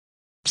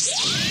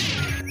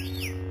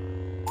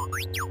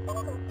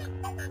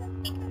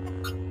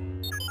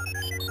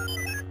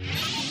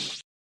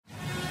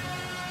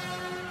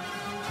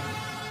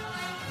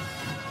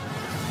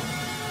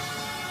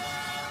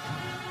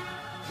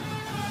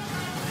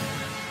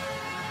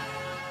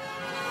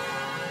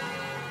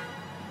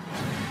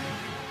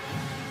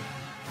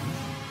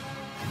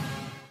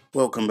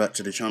Welcome back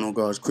to the channel,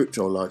 guys.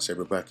 Crypto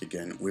Lightsaber back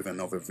again with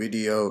another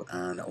video,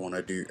 and I want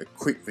to do a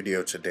quick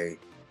video today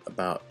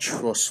about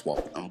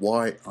TrustSwap and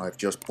why I've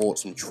just bought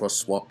some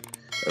TrustSwap.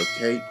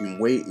 Okay, been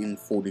waiting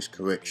for this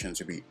correction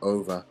to be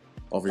over.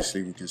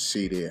 Obviously we can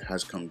see that it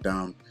has come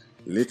down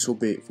a little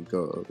bit. If we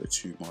go over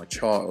to my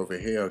chart over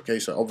here, okay,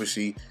 so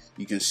obviously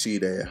you can see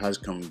that it has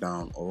come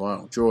down. All right,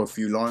 I'll draw a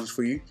few lines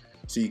for you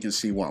so you can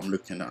see what I'm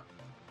looking at.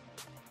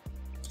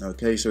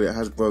 Okay, so it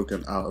has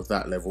broken out of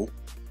that level.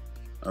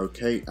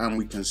 Okay, and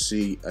we can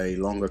see a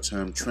longer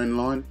term trend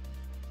line.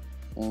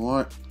 All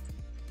right,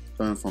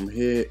 going from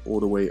here all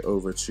the way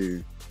over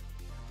to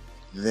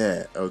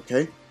there.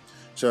 Okay,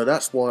 so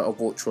that's why I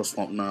bought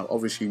TrustSwap. Now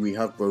obviously we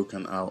have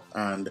broken out,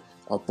 and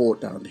I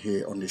bought down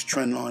here on this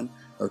trend line.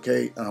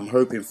 Okay, and I'm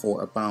hoping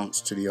for a bounce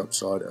to the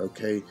upside.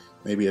 Okay,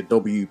 maybe a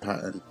W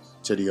pattern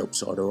to the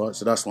upside. All right,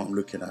 so that's what I'm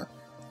looking at.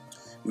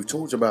 We've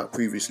talked about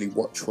previously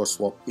what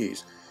TrustSwap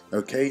is.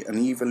 Okay, an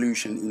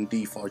evolution in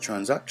DeFi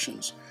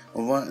transactions.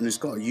 Alright, and it's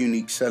got a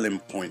unique selling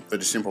point for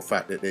the simple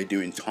fact that they're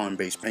doing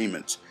time-based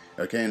payments.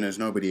 Okay, and there's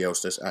nobody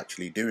else that's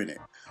actually doing it.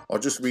 I'll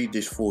just read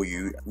this for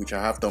you, which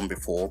I have done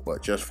before,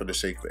 but just for the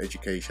sake of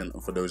education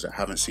and for those that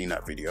haven't seen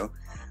that video.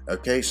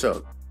 Okay,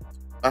 so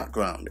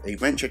background: a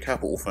venture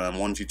capital firm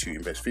wanted to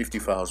invest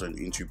 50,000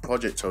 into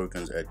project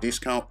tokens at a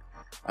discount.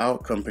 Our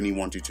company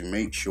wanted to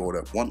make sure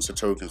that once the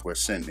tokens were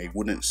sent, they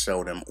wouldn't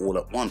sell them all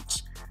at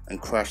once and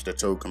crash the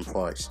token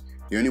price.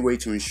 The only way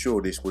to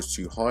ensure this was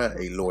to hire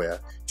a lawyer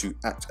to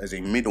act as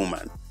a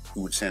middleman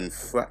who would send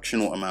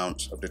fractional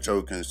amounts of the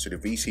tokens to the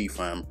VC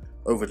firm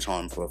over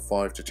time for a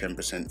 5 to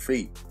 10%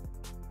 fee.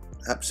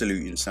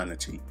 Absolute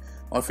insanity.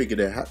 I figured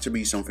there had to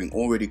be something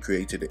already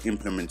created that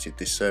implemented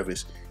this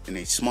service in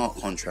a smart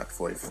contract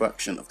for a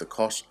fraction of the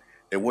cost.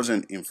 There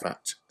wasn't, in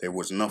fact, there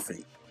was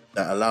nothing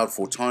that allowed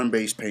for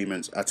time-based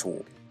payments at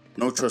all.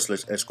 No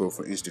trustless escrow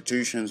for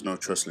institutions, no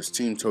trustless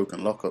team token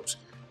lockups,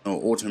 no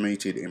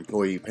automated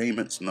employee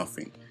payments,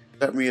 nothing.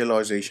 That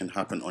realization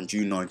happened on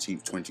June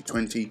 19th,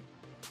 2020.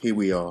 Here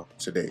we are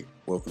today.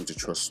 Welcome to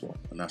TrustSwap,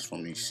 and that's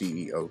from the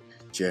CEO,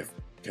 Jeff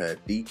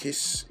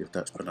Kadikis, if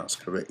that's pronounced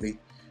correctly.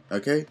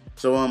 Okay,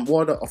 so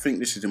why do I think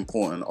this is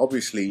important?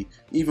 Obviously,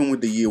 even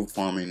with the yield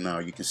farming now,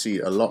 you can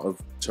see a lot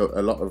of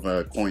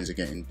coins are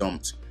getting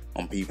dumped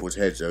on people's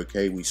heads.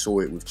 Okay, we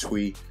saw it with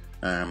Twee.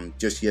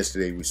 Just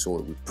yesterday we saw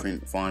it with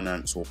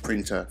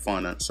Printer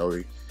Finance.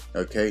 Sorry.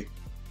 Okay.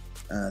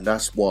 And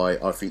that's why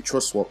I think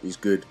TrustSwap is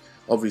good.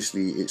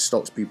 Obviously, it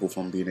stops people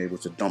from being able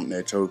to dump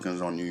their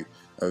tokens on you,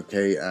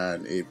 okay,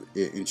 and it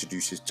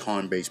introduces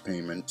time-based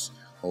payments,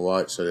 all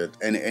right, so that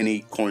any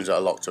coins that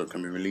are locked up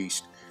can be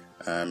released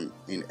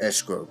in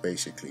escrow,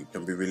 basically,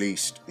 can be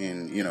released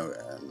in,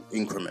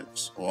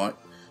 increments, all right.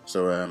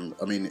 So,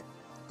 I mean,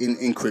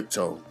 in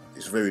crypto,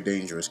 it's a very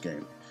dangerous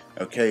game,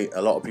 okay.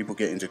 A lot of people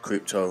get into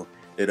crypto,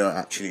 they don't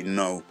actually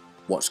know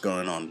what's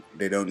going on.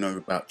 They don't know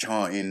about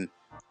charting,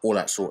 all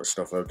that sort of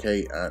stuff,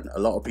 okay, and a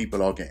lot of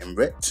people are getting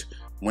wrecked.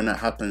 When that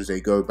happens, they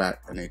go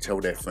back and they tell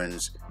their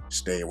friends,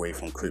 stay away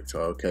from crypto,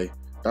 okay.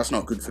 That's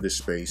not good for the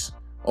space.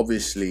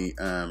 Obviously,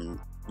 a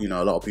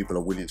lot of people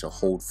are willing to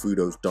hold through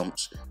those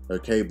dumps,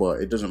 okay,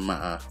 but it doesn't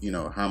matter,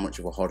 how much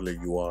of a hodler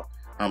you are,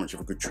 how much of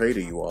a good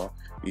trader you are.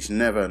 It's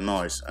never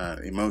nice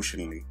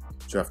emotionally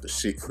to have to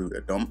sit through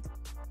a dump,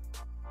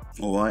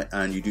 all right,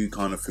 and you do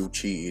kind of feel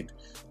cheated.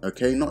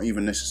 Okay, not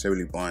even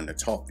necessarily buying the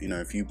top.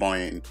 If you buy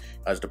in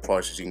as the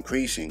price is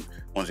increasing,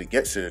 once it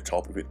gets to the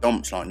top, if it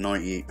dumps like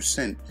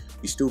 98%,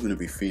 you're still going to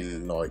be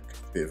feeling like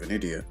a bit of an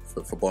idiot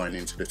for buying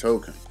into the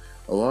token.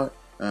 All right.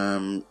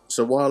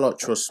 So why I like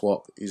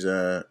TrustSwap is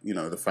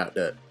the fact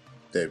that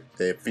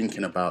they're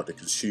thinking about the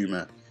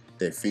consumer.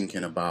 They're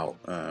thinking about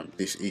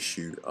this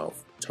issue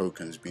of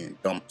tokens being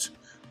dumped.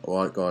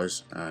 All right,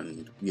 guys,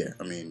 and yeah,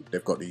 I mean,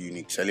 they've got the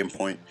unique selling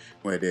point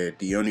where they're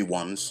the only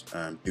ones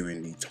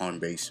doing the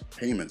time-based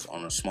payments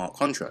on a smart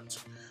contract.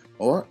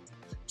 All right,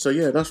 so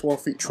yeah, that's why I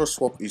think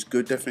TrustSwap is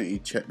good. Definitely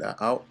check that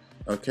out.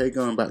 Okay,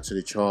 going back to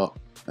the chart,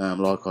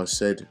 like I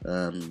said,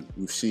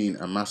 we've seen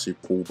a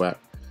massive pullback.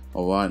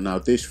 All right, now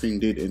this thing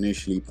did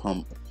initially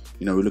pump.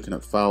 We're looking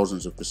at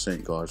thousands of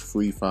percent, guys,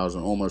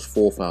 3,000, almost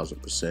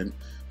 4,000%.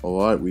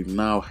 All right, we've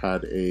now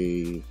had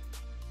a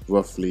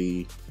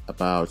roughly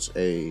about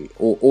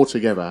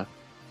altogether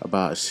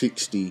about a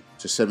 60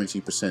 to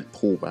 70%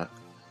 pullback.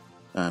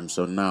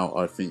 So now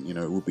I think it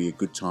will be a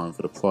good time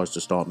for the price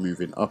to start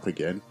moving up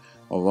again.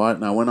 All right,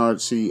 now when I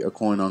see a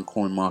coin on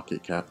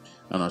CoinMarketCap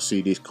and I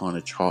see this kind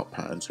of chart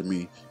pattern, to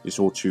me it's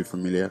all too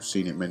familiar. I've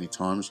seen it many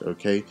times.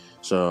 Okay,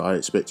 so I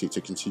expect it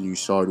to continue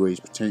sideways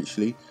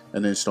potentially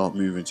and then start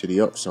moving to the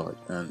upside,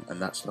 and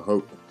that's the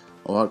hope.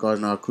 All right, guys,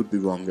 now I could be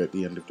wrong at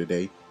the end of the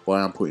day, but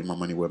I am putting my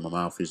money where my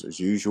mouth is as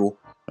usual.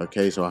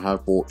 Okay, so I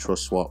have bought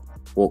TrustSwap.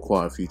 bought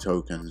quite a few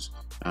tokens,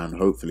 and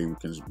hopefully we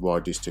can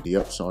ride this to the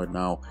upside.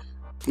 Now,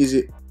 is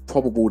it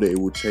probable that it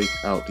will take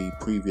out the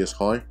previous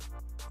high?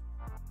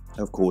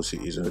 Of course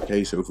it is.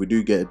 Okay, so if we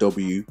do get a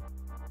W,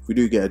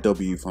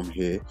 from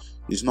here,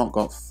 it's not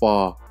got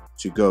far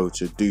to go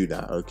to do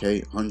that.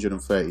 Okay,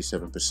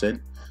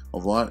 137%.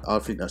 all right, I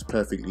think that's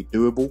perfectly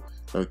doable.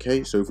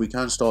 Okay, so if we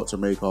can start to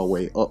make our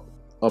way up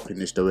in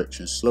this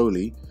direction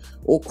slowly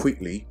or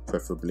quickly,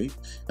 preferably,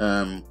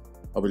 I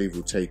believe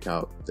we'll take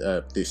out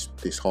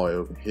this high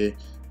over here,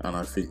 and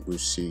I think we'll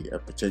see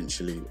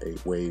potentially a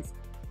wave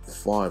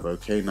 5.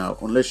 Okay, now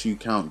unless you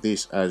count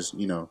this as,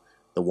 you know,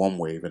 the 1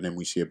 wave, and then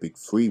we see a big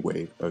 3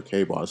 wave.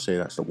 Okay, but I'll say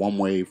that's the 1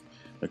 wave.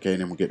 Okay,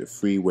 and then we get the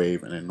 3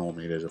 wave, and then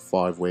normally there's a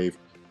 5 wave.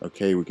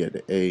 Okay, we get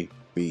the A,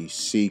 B,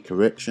 C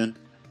correction.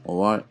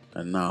 All right,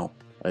 and now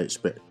I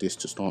expect this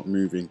to start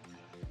moving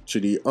to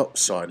the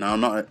upside. Now,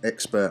 I'm not an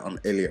expert on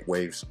Elliott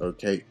waves,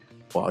 okay,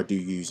 but I do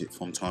use it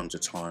from time to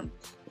time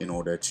in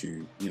order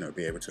to, you know,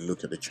 be able to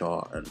look at the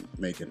chart and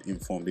make an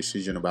informed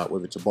decision about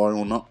whether to buy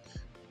or not.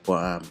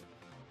 But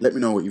let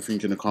me know what you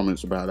think in the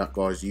comments about that,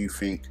 guys. Do you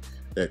think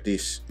that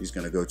this is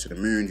going to go to the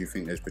moon? Do you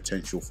think there's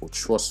potential for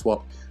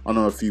TrustSwap? I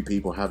know a few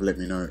people have let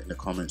me know in the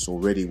comments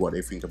already what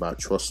they think about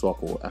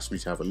TrustSwap, or asked me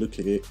to have a look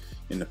at it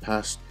in the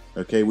past,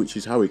 okay, which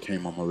is how it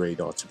came on my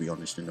radar, to be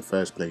honest, in the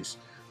first place.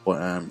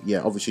 But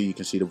yeah, obviously you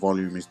can see the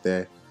volume is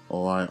there.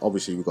 All right,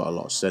 obviously we've got a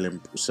lot of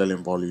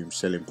selling volume,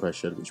 selling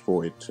pressure, which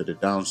brought it to the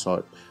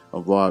downside.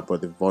 All right,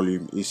 but the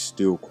volume is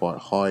still quite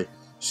high,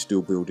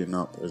 still building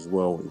up as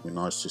well. It'd be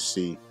nice to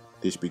see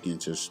this begin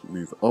to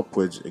move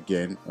upwards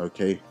again,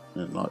 okay,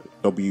 and like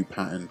W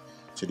pattern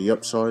to the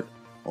upside.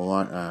 All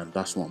right, and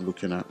that's what I'm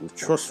looking at with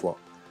TrustSwap.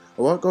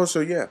 All right, guys,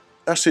 so yeah,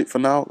 that's it for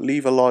now.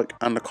 Leave a like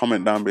and a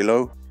comment down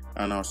below,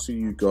 and I'll see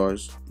you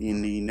guys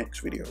in the next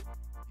video.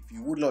 If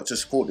you would like to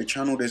support the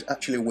channel, there's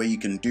actually a way you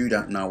can do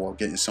that now while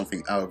getting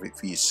something out of it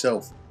for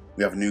yourself.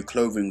 We have a new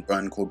clothing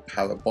brand called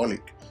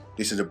Parabolic.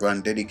 This is a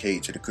brand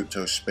dedicated to the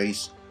crypto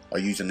space. I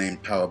use the name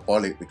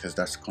Parabolic because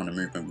that's the kind of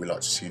movement we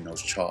like to see in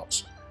those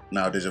charts.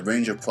 Now, there's a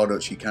range of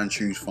products you can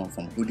choose from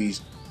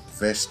hoodies,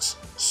 vests,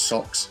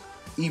 socks,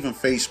 even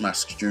face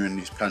masks during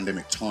this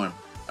pandemic time,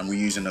 and we're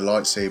using the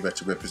Lightsaber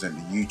to represent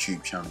the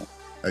YouTube channel.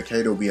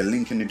 Okay, there'll be a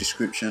link in the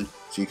description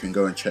so you can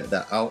go and check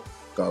that out.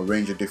 Got a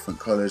range of different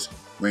colors,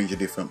 range of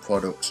different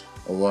products.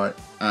 All right,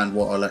 and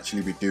what I'll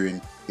actually be doing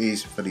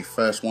is, for the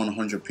first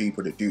 100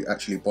 people that do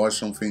actually buy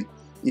something,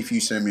 if you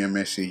send me a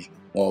message,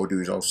 what I'll do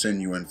is I'll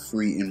send you a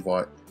free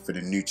invite for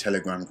the new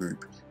Telegram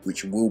group,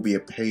 which will be a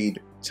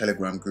paid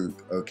Telegram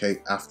group, okay,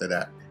 after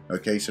that.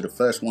 Okay, so the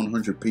first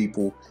 100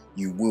 people,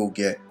 you will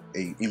get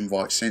an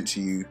invite sent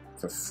to you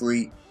for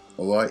free.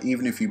 All right,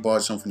 even if you buy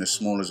something as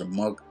small as a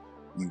mug,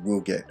 you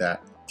will get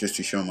that, just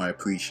to show my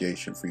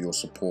appreciation for your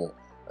support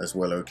as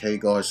well. Okay,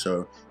 guys,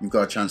 so you've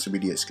got a chance to be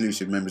the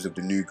exclusive members of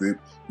the new group.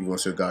 You've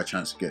also got a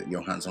chance to get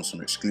your hands on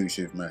some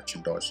exclusive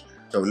merchandise.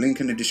 So link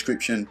in the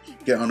description.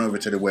 Get on over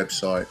to the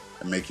website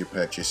and make your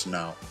purchase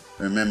now.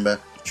 Remember,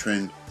 the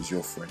trend is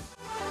your friend.